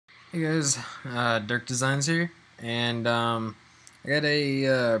Hey guys, Dirk Designs here, and I got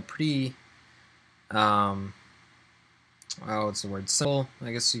a pretty, um, what's the word? Simple,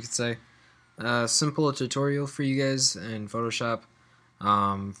 I guess you could say, simple tutorial for you guys in Photoshop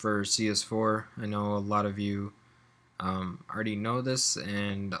for CS4. I know a lot of you already know this,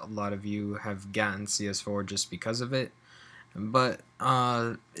 and a lot of you have gotten CS4 just because of it. But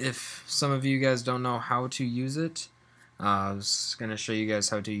if some of you guys don't know how to use it, I was going to show you guys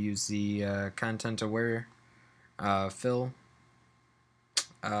how to use the content aware fill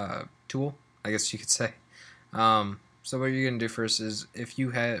tool, I guess you could say. So what you're gonna do first is, if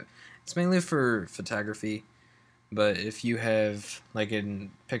you have, it's mainly for photography, but if you have like a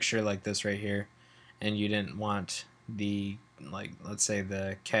picture like this right here, and you didn't want the, like, let's say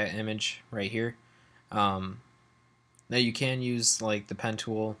the cat image right here, um, now you can use like the pen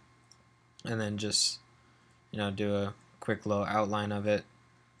tool and then just do a quick little outline of it.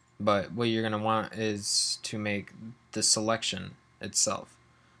 But what you're gonna want is to make the selection itself.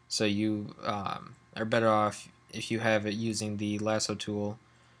 So you are better off if you have it using the lasso tool,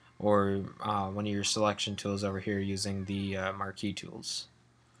 or one of your selection tools over here using the marquee tools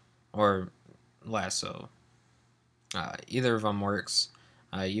or lasso. Either of them works.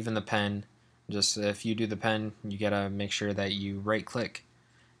 Even the pen. Just if you do the pen, you gotta make sure that you right click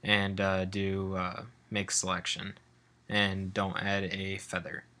and do make selection, and don't add a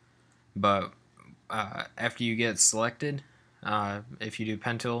feather. But after you get selected, if you do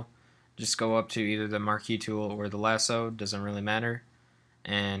pen tool, just go up to either the marquee tool or the lasso, doesn't really matter,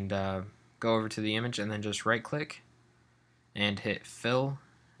 and go over to the image and then just right click and hit fill,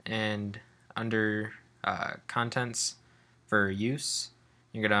 and under contents for use,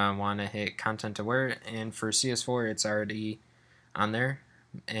 you're gonna want to hit content aware, and for CS4 it's already on there,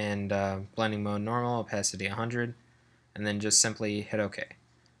 and blending mode normal, opacity 100, and then just simply hit OK.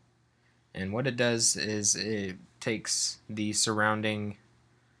 And what it does is it takes the surrounding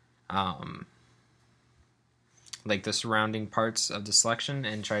like the surrounding parts of the selection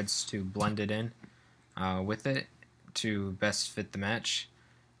and tries to blend it in with it to best fit the match.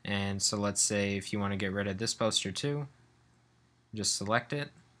 And so let's say if you want to get rid of this poster too, just select it,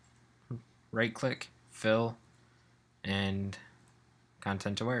 right click, fill, and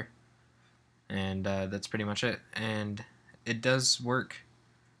content aware, and that's pretty much it. And it does work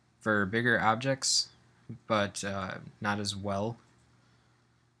for bigger objects, but not as well,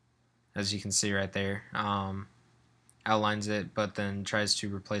 as you can see right there. Outlines it, but then tries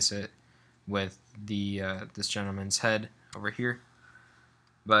to replace it with the this gentleman's head over here.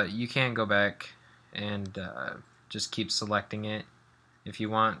 But you can go back and just keep selecting it if you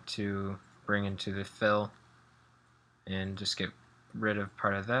want to bring into the fill, and just get rid of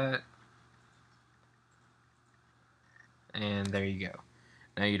part of that, and there you go.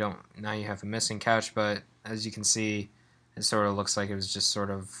 Now you have a missing couch, but as you can see, it sort of looks like it was just sort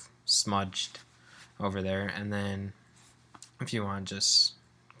of smudged over there. And then if you want, just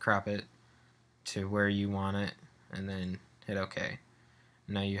crop it to where you want it and then hit OK.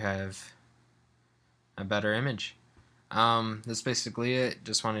 Now you have a better image. That's basically it.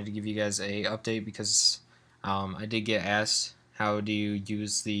 Just wanted to give you guys a update because I did get asked how do you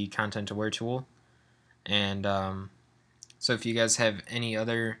use the content aware tool, and so if you guys have any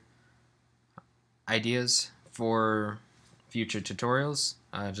other ideas for future tutorials,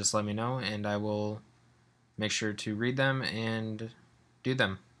 just let me know, and I will make sure to read them and do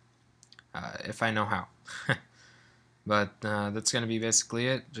them if I know how. But that's going to be basically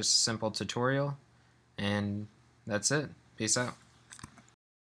it. Just a simple tutorial, and that's it. Peace out.